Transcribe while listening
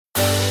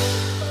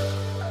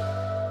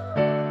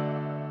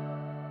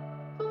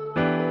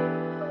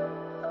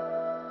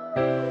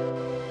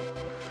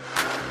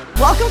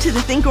Welcome to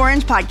the Think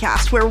Orange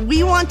podcast, where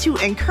we want to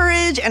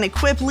encourage and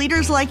equip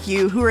leaders like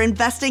you who are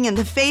investing in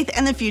the faith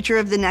and the future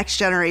of the next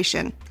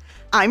generation.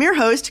 I'm your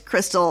host,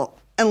 Crystal.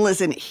 And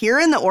listen, here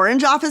in the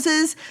Orange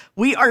offices,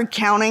 we are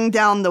counting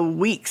down the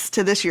weeks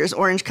to this year's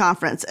Orange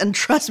Conference. And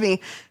trust me,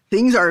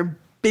 things are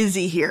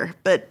busy here.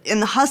 But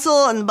in the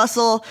hustle and the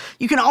bustle,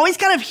 you can always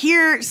kind of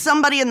hear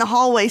somebody in the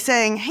hallway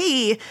saying,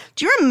 hey,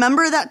 do you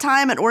remember that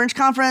time at Orange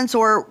Conference?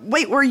 Or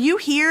wait, were you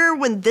here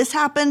when this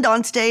happened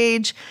on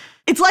stage?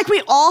 It's like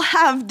we all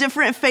have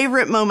different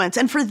favorite moments.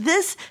 And for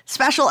this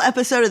special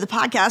episode of the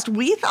podcast,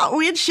 we thought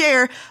we'd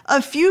share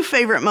a few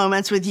favorite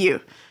moments with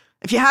you.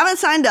 If you haven't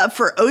signed up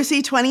for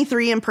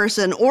OC23 in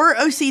person or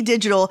OC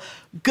Digital,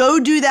 go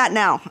do that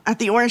now at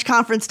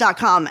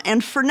theorangeconference.com.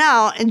 And for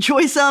now,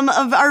 enjoy some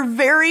of our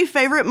very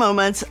favorite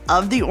moments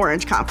of the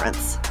Orange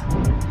Conference.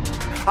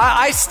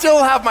 I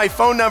still have my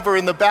phone number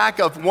in the back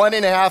of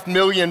 1.5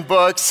 million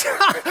books.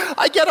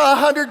 I get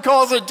 100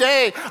 calls a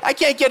day. I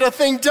can't get a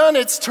thing done.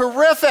 It's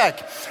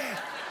terrific.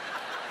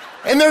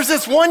 And there's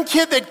this one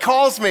kid that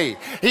calls me.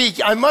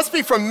 I must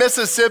be from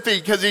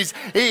Mississippi because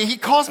he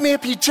calls me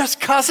up. He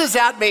just cusses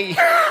at me.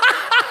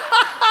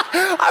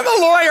 I'm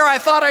a lawyer. I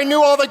thought I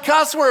knew all the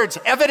cuss words.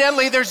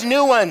 Evidently, there's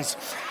new ones.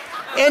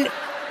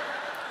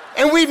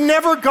 And we've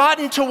never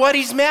gotten to what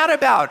he's mad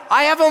about.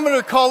 I have him in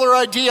a caller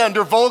ID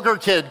under vulgar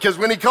kid because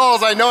when he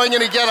calls, I know I'm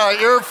going to get an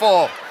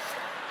earful.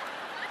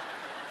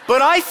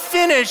 But I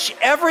finish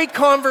every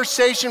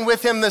conversation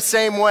with him the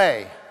same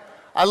way.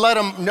 I let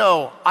him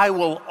know I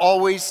will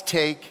always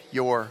take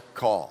your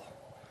call.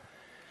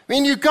 I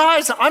mean, you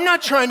guys, I'm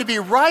not trying to be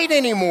right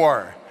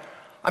anymore.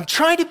 I'm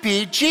trying to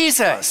be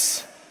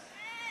Jesus.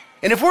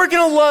 And if we're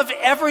going to love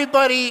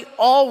everybody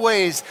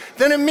always,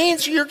 then it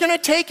means you're going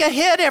to take a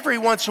hit every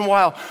once in a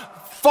while.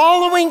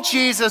 Following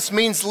Jesus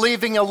means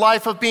living a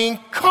life of being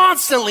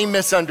constantly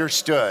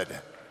misunderstood.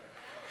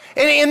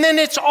 And then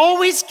it's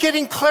always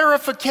getting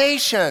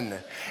clarification.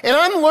 And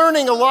I'm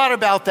learning a lot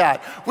about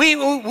that. We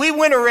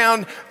went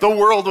around the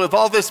world with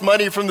all this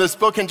money from this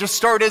book and just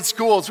started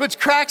schools, which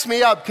cracks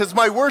me up because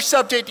my worst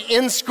subject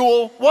in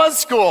school was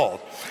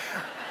school.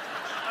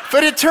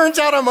 But it turns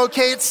out I'm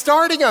okay at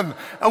starting them.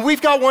 And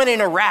we've got one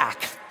in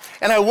Iraq.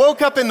 And I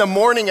woke up in the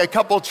morning a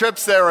couple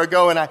trips there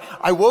ago, and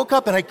I woke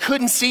up and I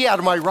couldn't see out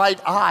of my right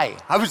eye.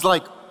 I was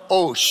like,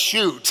 oh,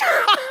 shoot.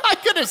 I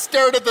could have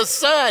stared at the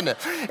sun.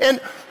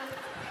 And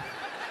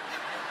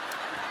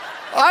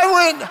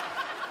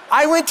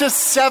I went to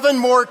 7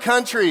 more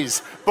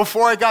countries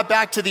before I got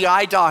back to the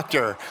eye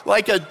doctor.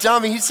 Like a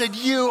dummy. He said,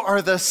 you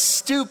are the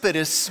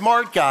stupidest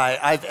smart guy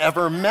I've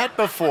ever met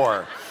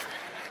before.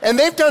 And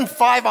they've done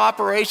 5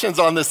 operations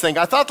on this thing.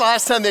 I thought the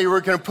last time they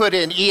were going to put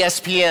in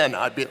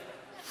ESPN,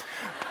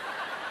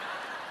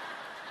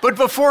 But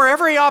before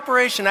every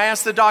operation, I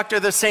asked the doctor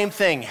the same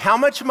thing. How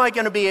much am I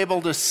going to be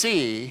able to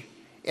see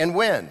and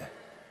when?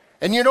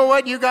 And you know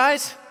what, you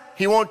guys?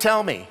 He won't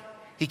tell me.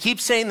 He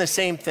keeps saying the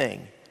same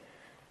thing.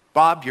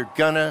 Bob, you're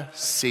gonna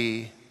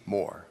see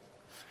more.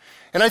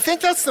 And I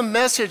think that's the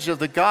message of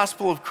the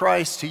gospel of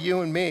Christ to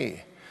you and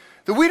me.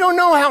 That we don't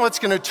know how it's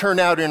gonna turn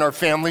out in our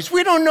families.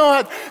 We don't know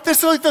how,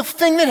 this like the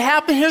thing that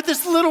happened here,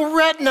 this little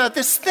retina,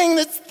 this thing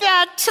that's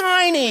that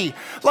tiny,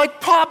 like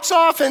pops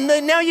off and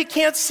then now you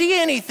can't see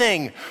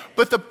anything.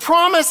 But the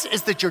promise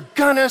is that you're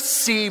gonna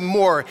see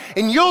more.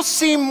 And you'll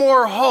see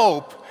more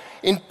hope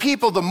in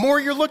people the more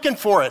you're looking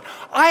for it.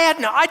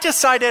 I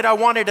decided I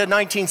wanted a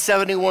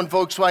 1971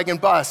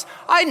 Volkswagen bus.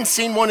 I hadn't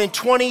seen one in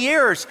 20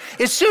 years.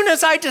 As soon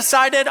as I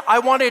decided I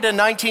wanted a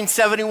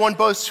 1971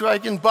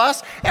 Volkswagen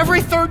bus,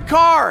 every third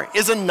car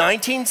is a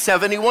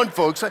 1971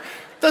 Volkswagen.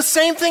 The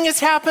same thing has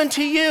happened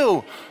to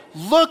you.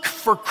 Look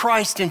for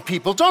Christ in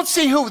people. Don't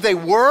see who they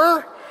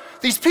were.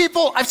 These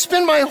people, I've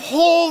spent my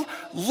whole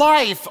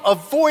life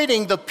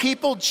avoiding the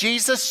people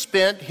Jesus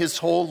spent his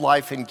whole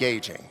life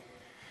engaging.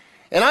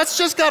 And that's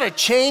just got to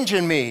change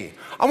in me.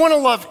 I want to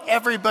love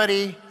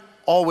everybody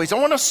always. I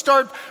want to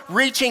start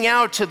reaching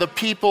out to the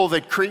people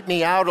that creep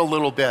me out a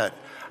little bit.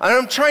 And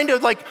I'm trying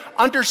to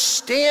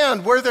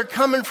understand where they're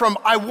coming from.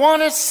 I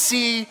want to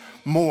see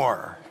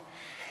more.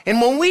 And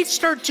when we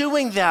start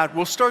doing that,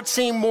 we'll start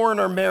seeing more in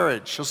our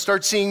marriage. You'll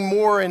start seeing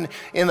more in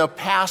a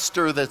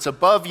pastor that's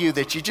above you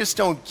that you just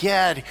don't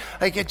get.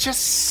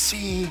 Just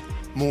see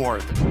more.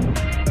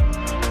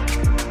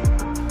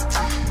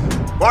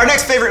 Well, our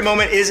next favorite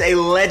moment is a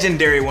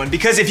legendary one,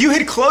 because if you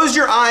had closed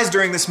your eyes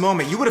during this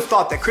moment, you would have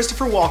thought that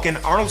Christopher Walken,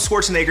 Arnold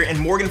Schwarzenegger, and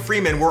Morgan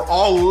Freeman were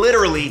all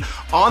literally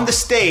on the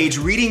stage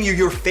reading you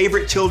your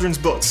favorite children's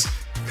books.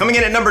 Coming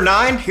in at number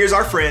 9, here's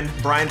our friend,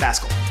 Brian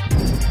Baskell.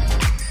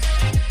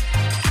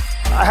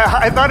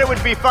 I thought it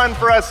would be fun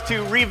for us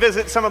to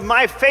revisit some of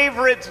my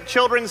favorite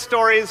children's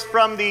stories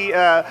from the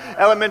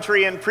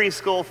elementary and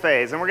preschool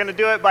phase. And we're going to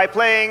do it by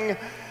playing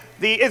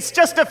the It's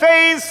Just a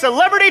Phase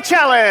Celebrity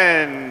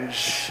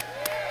Challenge.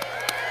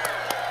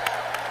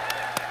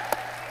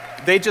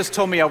 They just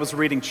told me I was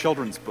reading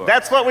children's books.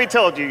 That's what we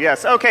told you,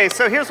 yes. Okay,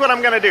 so here's what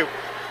I'm going to do.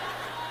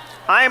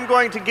 I am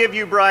going to give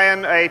you,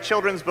 Brian, a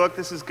children's book.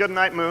 This is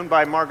Goodnight Moon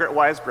by Margaret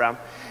Wise Brown.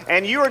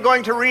 And you are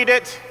going to read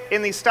it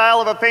in the style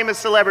of a famous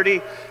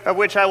celebrity, of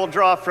which I will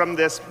draw from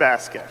this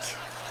basket.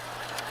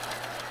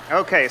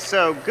 Okay,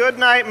 so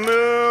Goodnight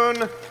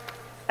Moon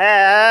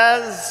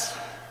as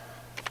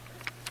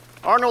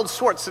Arnold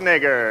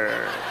Schwarzenegger.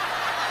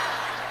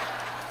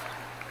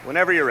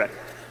 Whenever you're ready.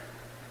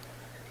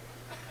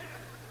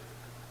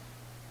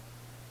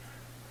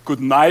 Good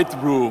night,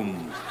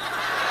 room.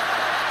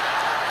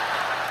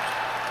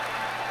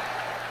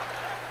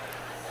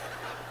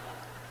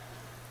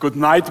 Good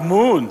night,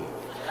 moon.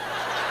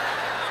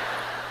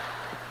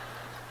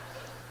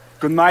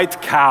 Good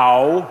night,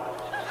 cow.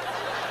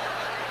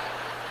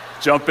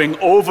 Jumping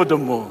over the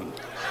moon.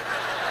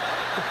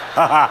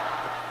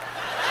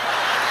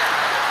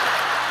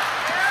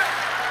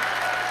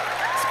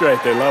 It's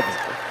great, they love it.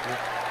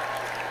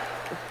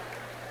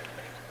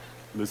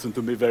 Listen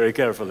to me very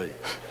carefully.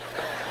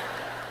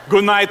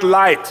 Good night,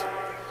 light,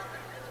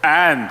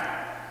 and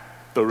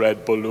the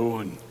red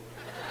balloon.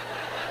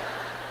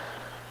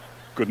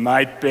 Good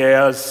night,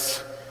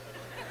 bears.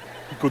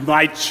 Good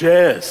night,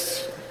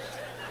 chairs.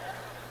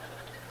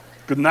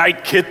 Good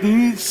night,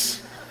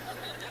 kittens.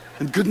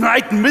 And good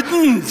night,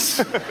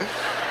 mittens.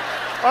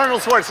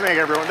 Arnold Schwarzenegger,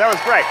 everyone. That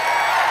was great.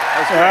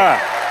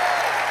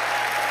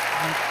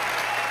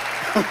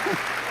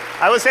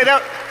 I would say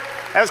that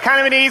was kind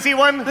of an easy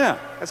one. Yeah.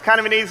 That's kind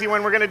of an easy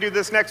one. We're going to do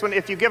this next one.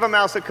 If you give a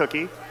mouse a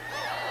cookie.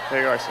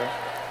 There you are, sir.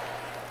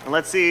 And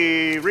let's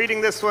see.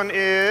 Reading this one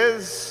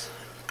is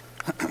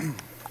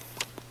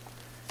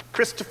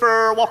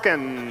Christopher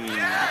Walken.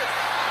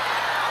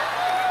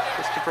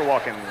 Christopher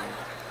Walken.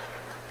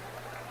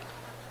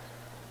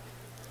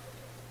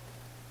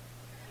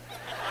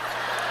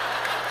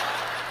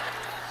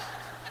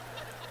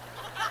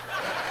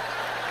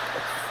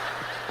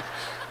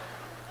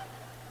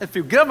 If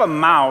you give a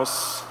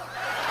mouse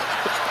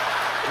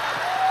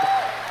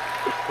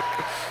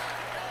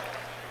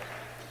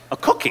a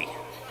cookie,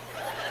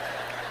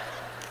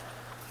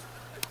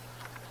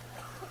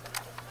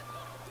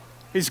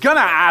 he's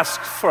gonna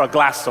ask for a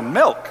glass of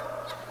milk.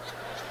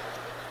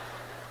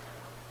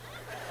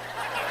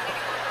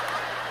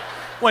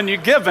 When you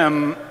give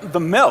him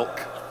the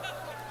milk,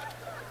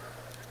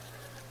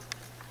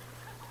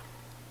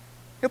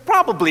 he'll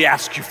probably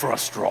ask you for a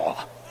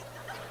straw.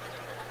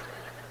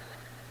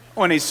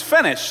 When he's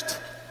finished,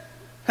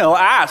 he'll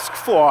ask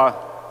for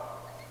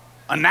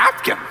a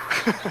napkin.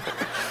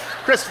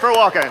 Christopher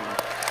Walken.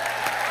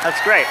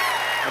 That's great.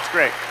 That's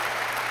great.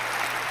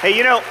 Hey,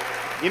 you know,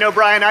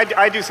 Brian,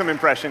 I do some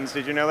impressions.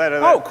 Did you know that?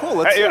 Oh, cool.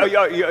 Let's hear it.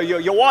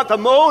 You want the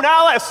moon,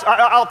 Alice?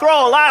 I'll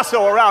throw a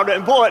lasso around it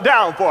and pull it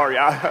down for you.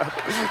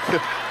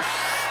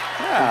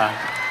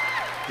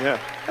 Yeah.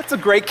 That's a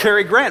great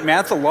Cary Grant, man.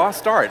 It's a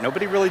lost art.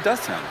 Nobody really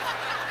does him.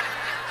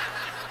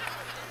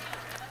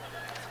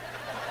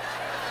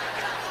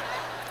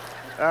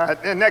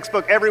 Next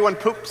book, Everyone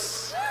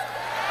Poops.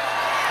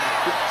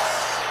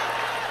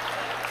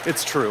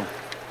 It's true.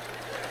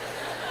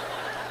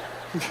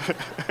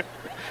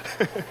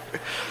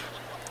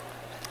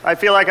 I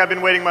feel like I've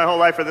been waiting my whole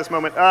life for this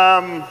moment.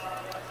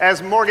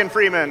 As Morgan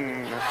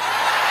Freeman.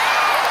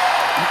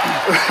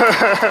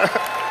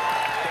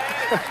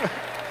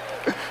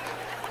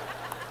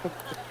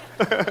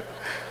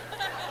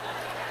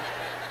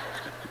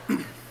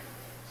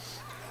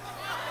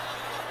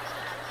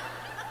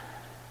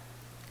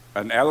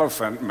 An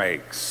elephant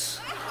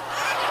makes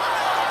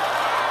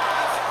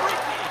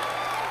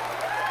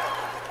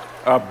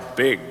a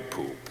big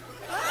poop.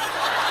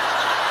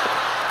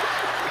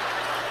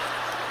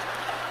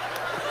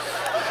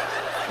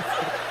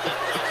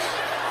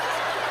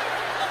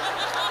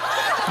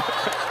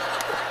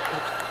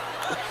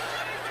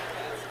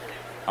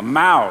 A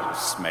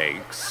mouse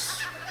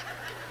makes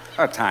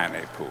a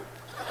tiny poop.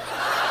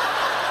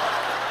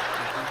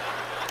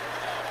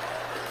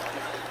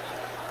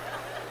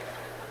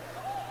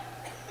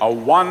 A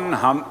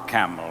one-hump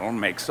camel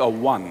makes a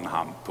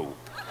one-hump poop.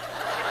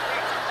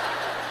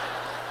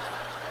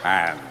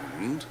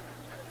 And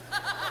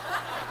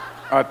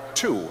a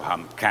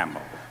two-hump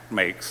camel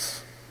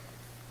makes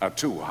a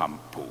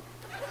two-hump poop.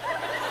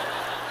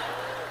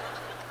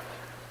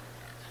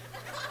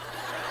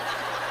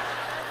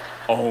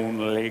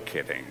 Only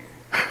kidding.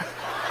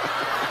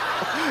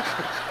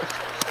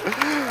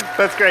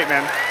 That's great,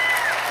 man.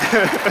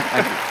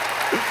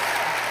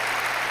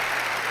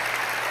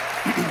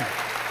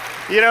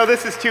 You know,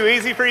 this is too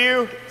easy for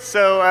you,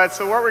 so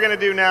what we're going to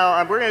do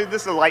now,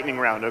 this is a lightning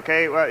round,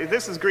 okay?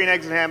 This is Green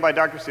Eggs and Ham by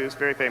Dr. Seuss,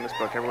 very famous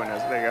book, everyone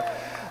knows it, there you go.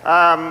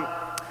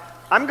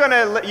 I'm going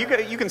to let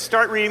you can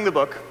start reading the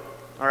book,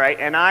 all right,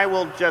 and I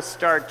will just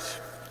start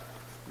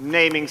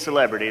naming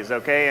celebrities,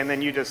 okay? And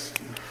then you just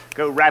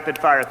go rapid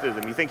fire through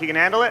them. You think you can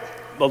handle it?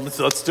 Well,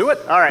 let's do it.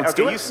 All right, let's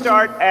okay, do it. you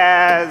start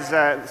as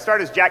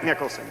Jack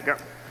Nicholson, go.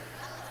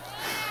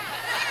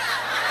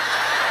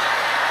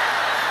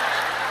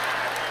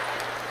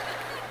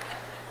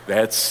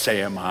 That's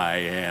Sam I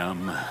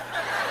am.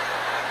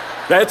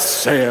 That's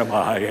Sam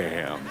I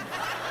am.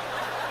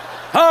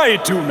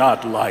 I do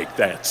not like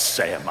that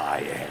Sam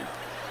I am.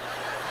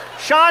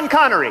 Sean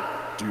Connery.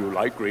 Do you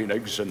like green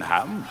eggs and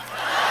ham?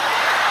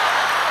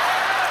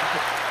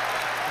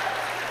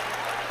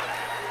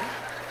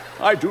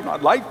 I do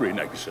not like green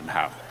eggs and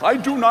ham. I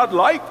do not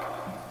like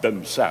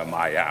them, Sam,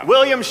 I am.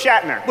 William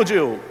Shatner. Would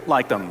you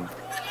like them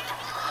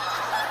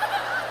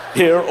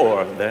here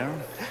or there?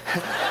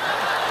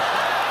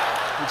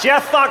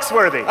 Jeff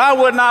Foxworthy. I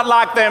would not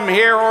like them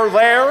here or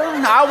there.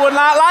 I would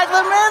not like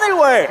them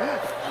anywhere.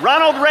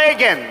 Ronald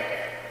Reagan.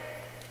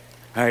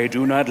 I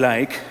do not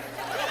like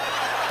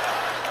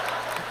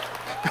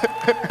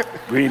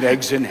green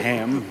eggs and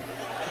ham.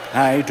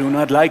 I do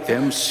not like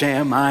them,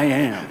 Sam, I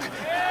am.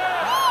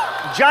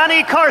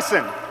 Johnny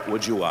Carson.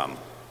 Would you,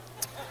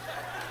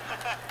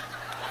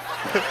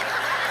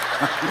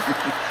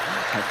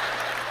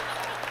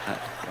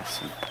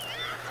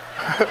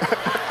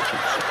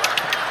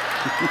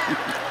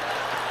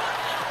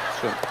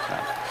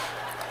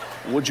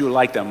 would you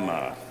like them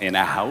in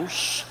a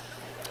house,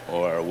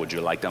 or would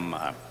you like them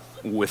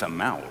with a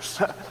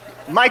mouse?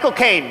 Michael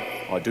Caine.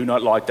 I do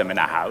not like them in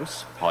a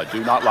house. I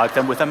do not like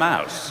them with a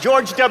mouse.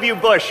 George W.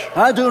 Bush.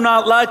 I do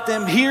not like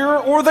them here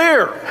or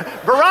there.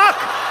 Barack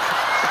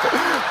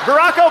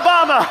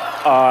Obama.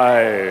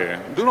 I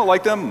do not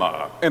like them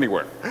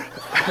anywhere.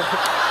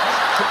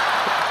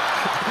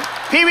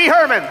 Pee Wee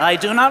Herman. I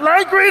do not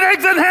like green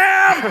eggs and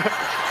ham.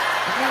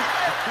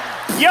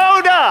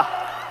 Yoda.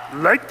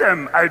 Like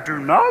them, I do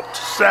not,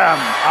 Sam,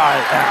 I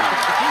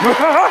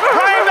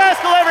Brian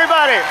Baskel,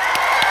 everybody.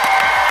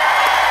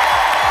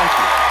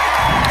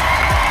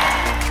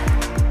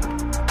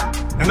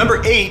 Now,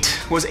 number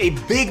 8 was a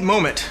big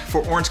moment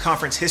for Orange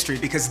Conference history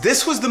because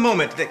this was the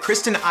moment that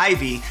Kristen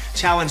Ivy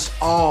challenged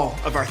all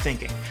of our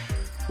thinking.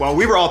 While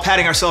we were all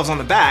patting ourselves on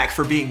the back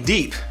for being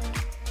deep,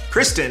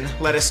 Kristen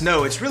let us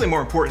know it's really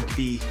more important to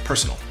be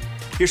personal.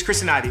 Here's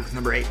Kristen Ivy with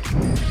number 8.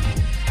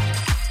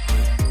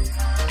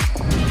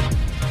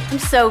 I'm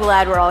so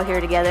glad we're all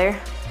here together.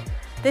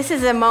 This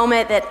is a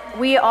moment that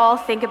we all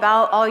think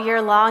about all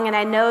year long, and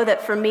I know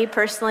that for me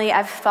personally,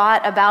 I've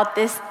thought about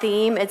this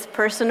theme, it's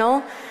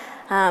personal,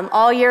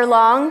 all year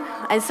long.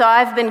 And so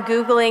I've been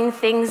Googling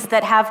things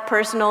that have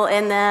personal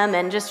in them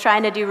and just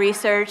trying to do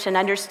research and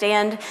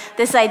understand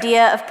this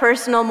idea of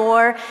personal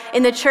more.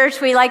 In the church,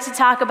 we like to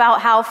talk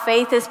about how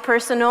faith is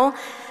personal,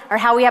 or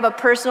how we have a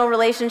personal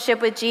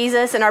relationship with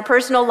Jesus. In our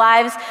personal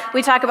lives,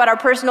 we talk about our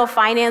personal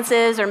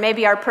finances or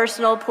maybe our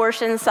personal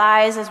portion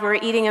size as we're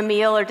eating a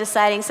meal or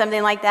deciding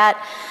something like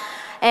that.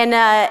 And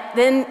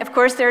then, of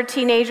course, there are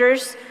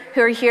teenagers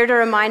who are here to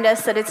remind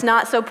us that it's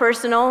not so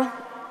personal,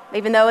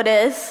 even though it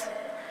is.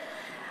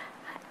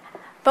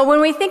 But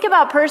when we think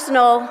about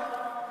personal,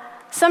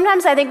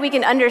 sometimes I think we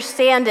can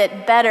understand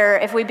it better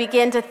if we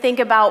begin to think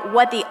about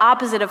what the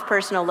opposite of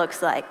personal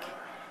looks like.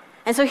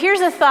 And so here's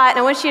a thought, and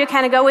I want you to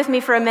kind of go with me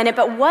for a minute,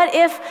 but what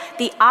if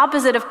the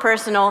opposite of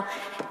personal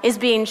is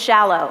being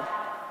shallow?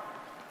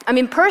 I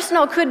mean,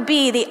 personal could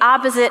be the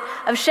opposite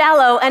of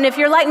shallow, and if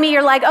you're like me,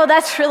 you're like, oh,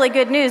 that's really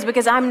good news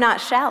because I'm not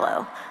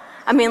shallow.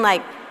 I mean,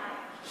 like,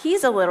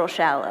 he's a little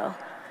shallow,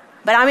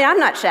 but I mean, I'm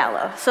not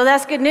shallow, so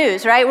that's good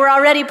news, right? We're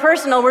already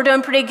personal, we're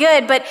doing pretty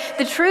good, but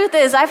the truth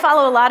is, I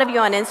follow a lot of you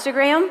on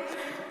Instagram.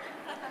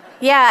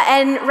 Yeah,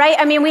 and right,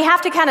 I mean, we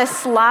have to kind of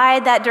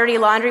slide that dirty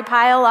laundry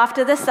pile off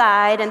to the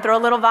side and throw a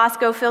little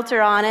Vasco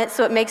filter on it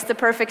so it makes the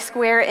perfect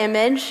square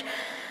image.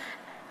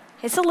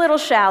 It's a little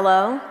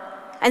shallow.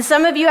 And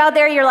some of you out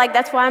there, you're like,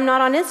 that's why I'm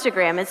not on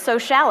Instagram. It's so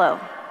shallow.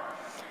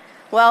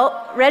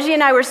 Well, Reggie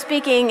and I were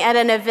speaking at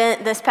an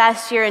event this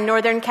past year in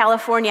Northern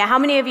California. How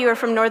many of you are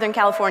from Northern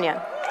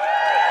California?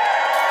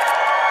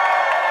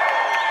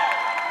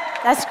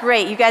 That's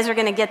great. You guys are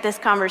going to get this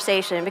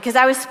conversation because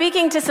I was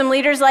speaking to some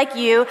leaders like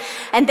you,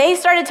 and they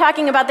started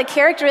talking about the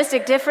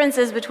characteristic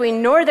differences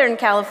between Northern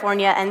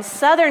California and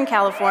Southern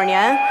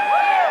California.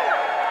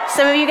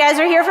 Some of you guys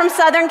are here from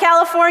Southern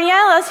California.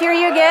 Let's hear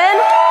you again.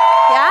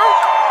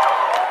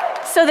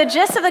 Yeah? So the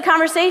gist of the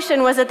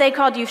conversation was that they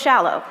called you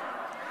shallow.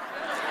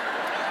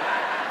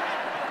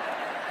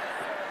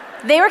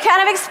 They were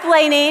kind of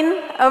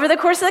explaining over the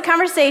course of the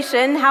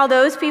conversation how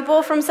those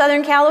people from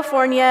Southern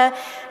California,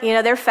 you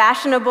know, they're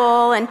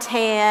fashionable and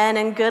tan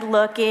and good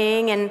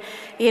looking and,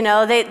 you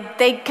know, they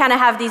kind of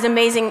have these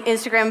amazing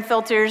Instagram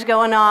filters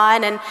going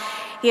on and,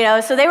 you know,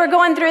 so they were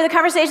going through the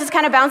conversations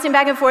kind of bouncing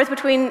back and forth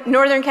between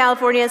Northern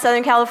California and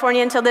Southern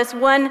California until this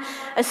one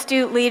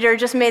astute leader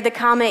just made the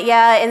comment,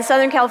 yeah, in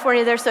Southern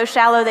California they're so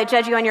shallow they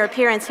judge you on your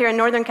appearance. Here in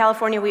Northern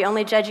California we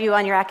only judge you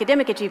on your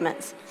academic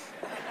achievements.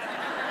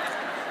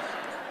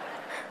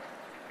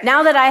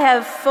 Now that I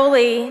have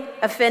fully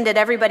offended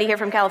everybody here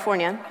from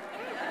California,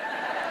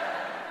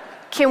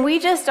 can we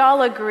just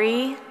all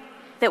agree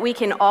that we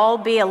can all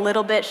be a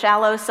little bit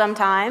shallow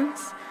sometimes?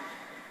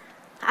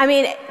 I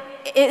mean,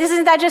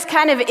 isn't that just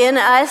kind of in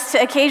us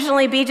to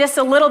occasionally be just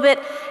a little bit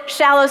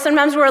shallow?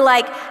 Sometimes we're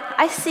like,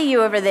 I see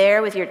you over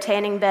there with your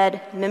tanning bed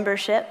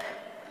membership,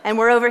 and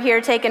we're over here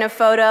taking a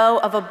photo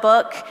of a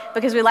book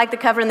because we like the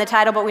cover and the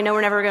title, but we know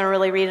we're never going to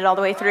really read it all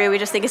the way through. We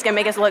just think it's going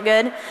to make us look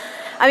good.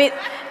 I mean,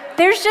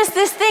 there's just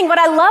this thing. What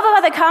I love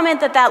about the comment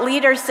that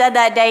leader said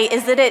that day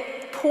is that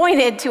it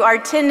pointed to our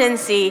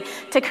tendency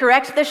to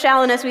correct the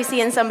shallowness we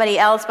see in somebody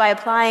else by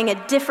applying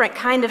a different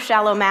kind of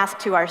shallow mask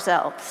to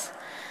ourselves.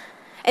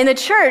 In the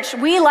church,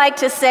 we like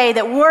to say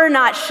that we're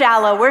not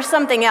shallow, we're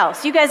something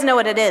else. You guys know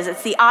what it is.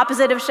 It's the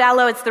opposite of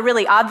shallow. It's the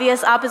really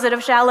obvious opposite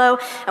of shallow.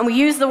 And we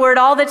use the word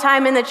all the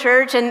time in the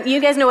church, and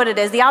you guys know what it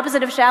is. The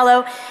opposite of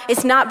shallow,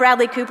 it's not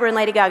Bradley Cooper and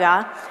Lady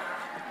Gaga.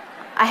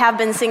 I have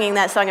been singing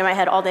that song in my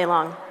head all day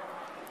long.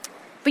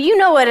 But you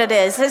know what it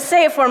is. Just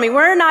say it for me.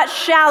 We're not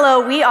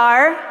shallow, we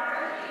are.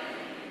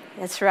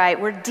 That's right,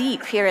 we're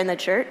deep here in the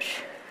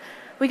church.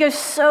 We go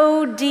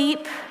so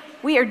deep.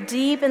 We are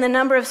deep in the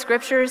number of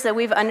scriptures that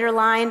we've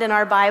underlined in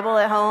our Bible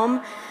at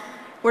home.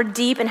 We're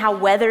deep in how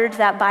weathered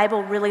that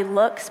Bible really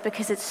looks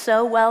because it's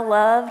so well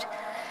loved.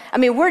 I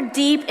mean, we're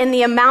deep in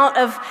the amount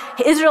of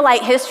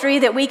Israelite history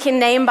that we can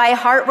name by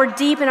heart. We're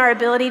deep in our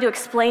ability to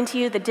explain to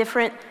you the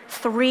different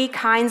 3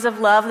 kinds of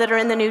love that are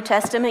in the New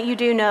Testament. You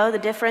do know the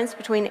difference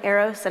between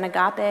eros and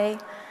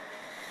agape.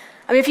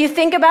 I mean, if you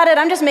think about it,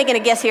 I'm just making a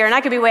guess here, and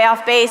I could be way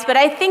off base, but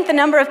I think the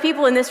number of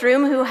people in this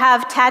room who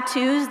have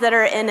tattoos that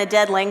are in a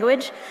dead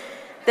language,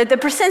 that the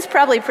percent's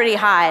probably pretty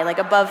high, like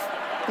above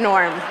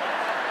norm.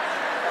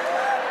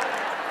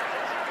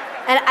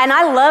 And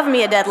I love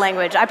me a dead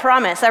language, I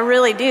promise, I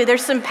really do.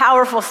 There's some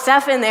powerful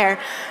stuff in there.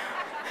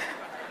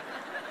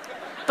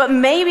 But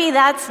maybe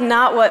that's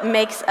not what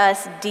makes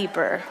us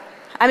deeper.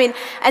 I mean,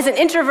 as an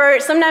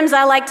introvert, sometimes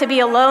I like to be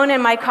alone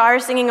in my car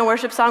singing a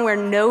worship song where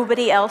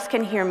nobody else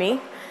can hear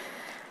me.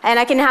 And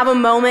I can have a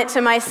moment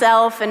to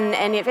myself, and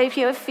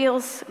it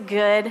feels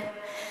good.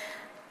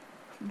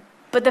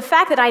 But the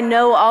fact that I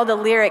know all the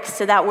lyrics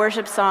to that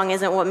worship song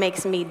isn't what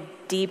makes me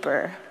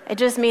deeper. It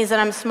just means that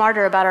I'm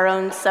smarter about our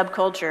own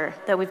subculture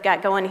that we've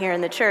got going here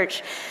in the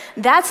church.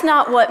 That's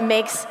not what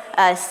makes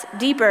us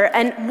deeper.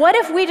 And what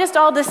if we just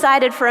all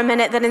decided for a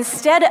minute that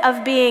instead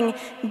of being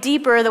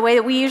deeper the way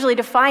that we usually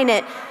define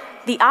it,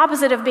 the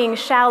opposite of being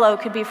shallow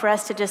could be for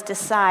us to just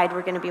decide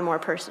we're going to be more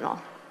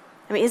personal?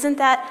 I mean, isn't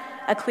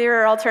that a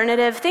clearer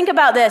alternative? Think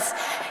about this.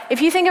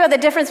 If you think about the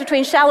difference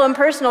between shallow and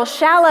personal,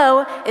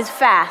 shallow is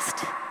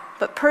fast,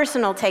 but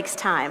personal takes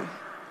time.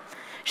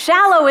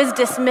 Shallow is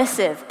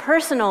dismissive,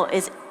 personal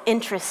is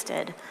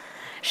interested.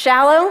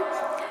 Shallow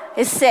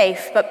is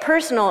safe, but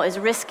personal is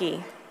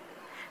risky.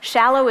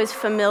 Shallow is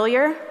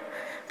familiar,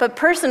 but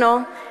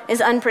personal is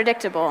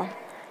unpredictable.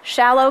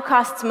 Shallow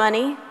costs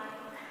money,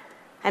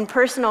 and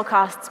personal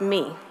costs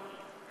me.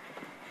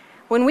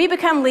 When we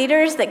become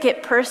leaders that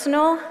get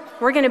personal,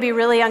 we're going to be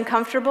really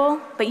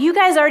uncomfortable. But you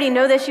guys already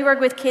know this. You work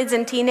with kids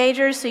and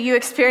teenagers, so you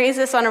experience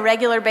this on a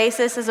regular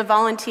basis as a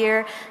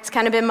volunteer. It's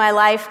kind of been my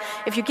life.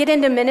 If you get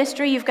into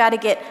ministry, you've got to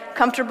get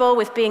comfortable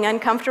with being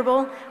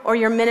uncomfortable, or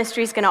your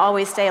ministry is going to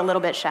always stay a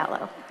little bit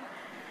shallow.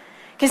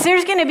 Because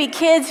there's going to be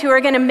kids who are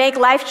going to make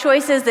life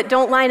choices that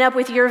don't line up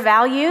with your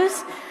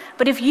values.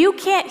 But if you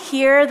can't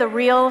hear the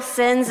real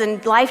sins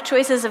and life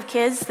choices of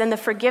kids, then the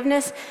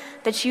forgiveness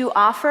that you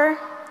offer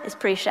is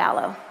pretty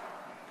shallow.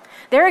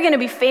 There are going to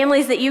be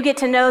families that you get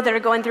to know that are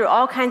going through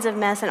all kinds of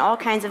mess and all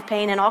kinds of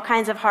pain and all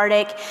kinds of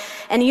heartache,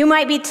 and you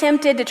might be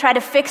tempted to try to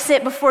fix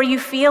it before you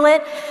feel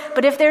it,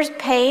 but if there's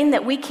pain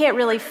that we can't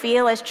really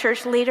feel as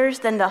church leaders,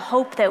 then the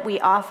hope that we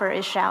offer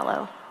is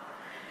shallow.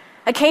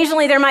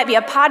 Occasionally there might be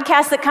a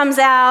podcast that comes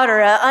out or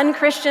an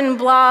unchristian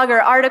blog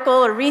or article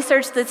or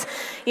research that's,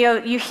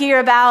 you hear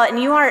about, and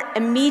you aren't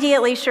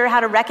immediately sure how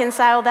to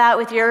reconcile that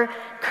with your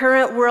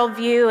current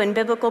worldview and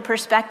biblical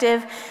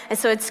perspective. And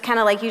so it's kind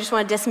of like you just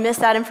want to dismiss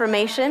that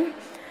information.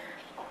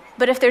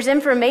 But if there's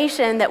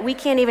information that we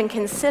can't even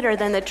consider,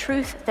 then the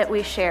truth that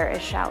we share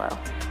is shallow.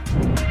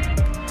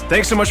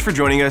 Thanks so much for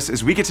joining us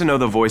as we get to know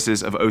the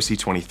voices of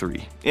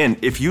OC23.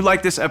 And if you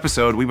like this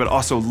episode, we would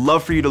also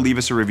love for you to leave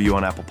us a review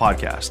on Apple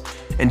Podcasts.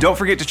 And don't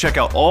forget to check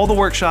out all the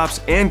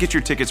workshops and get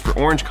your tickets for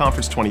Orange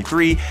Conference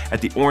 23 at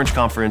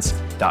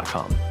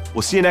theorangeconference.com.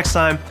 We'll see you next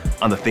time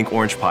on the Think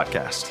Orange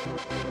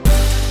podcast.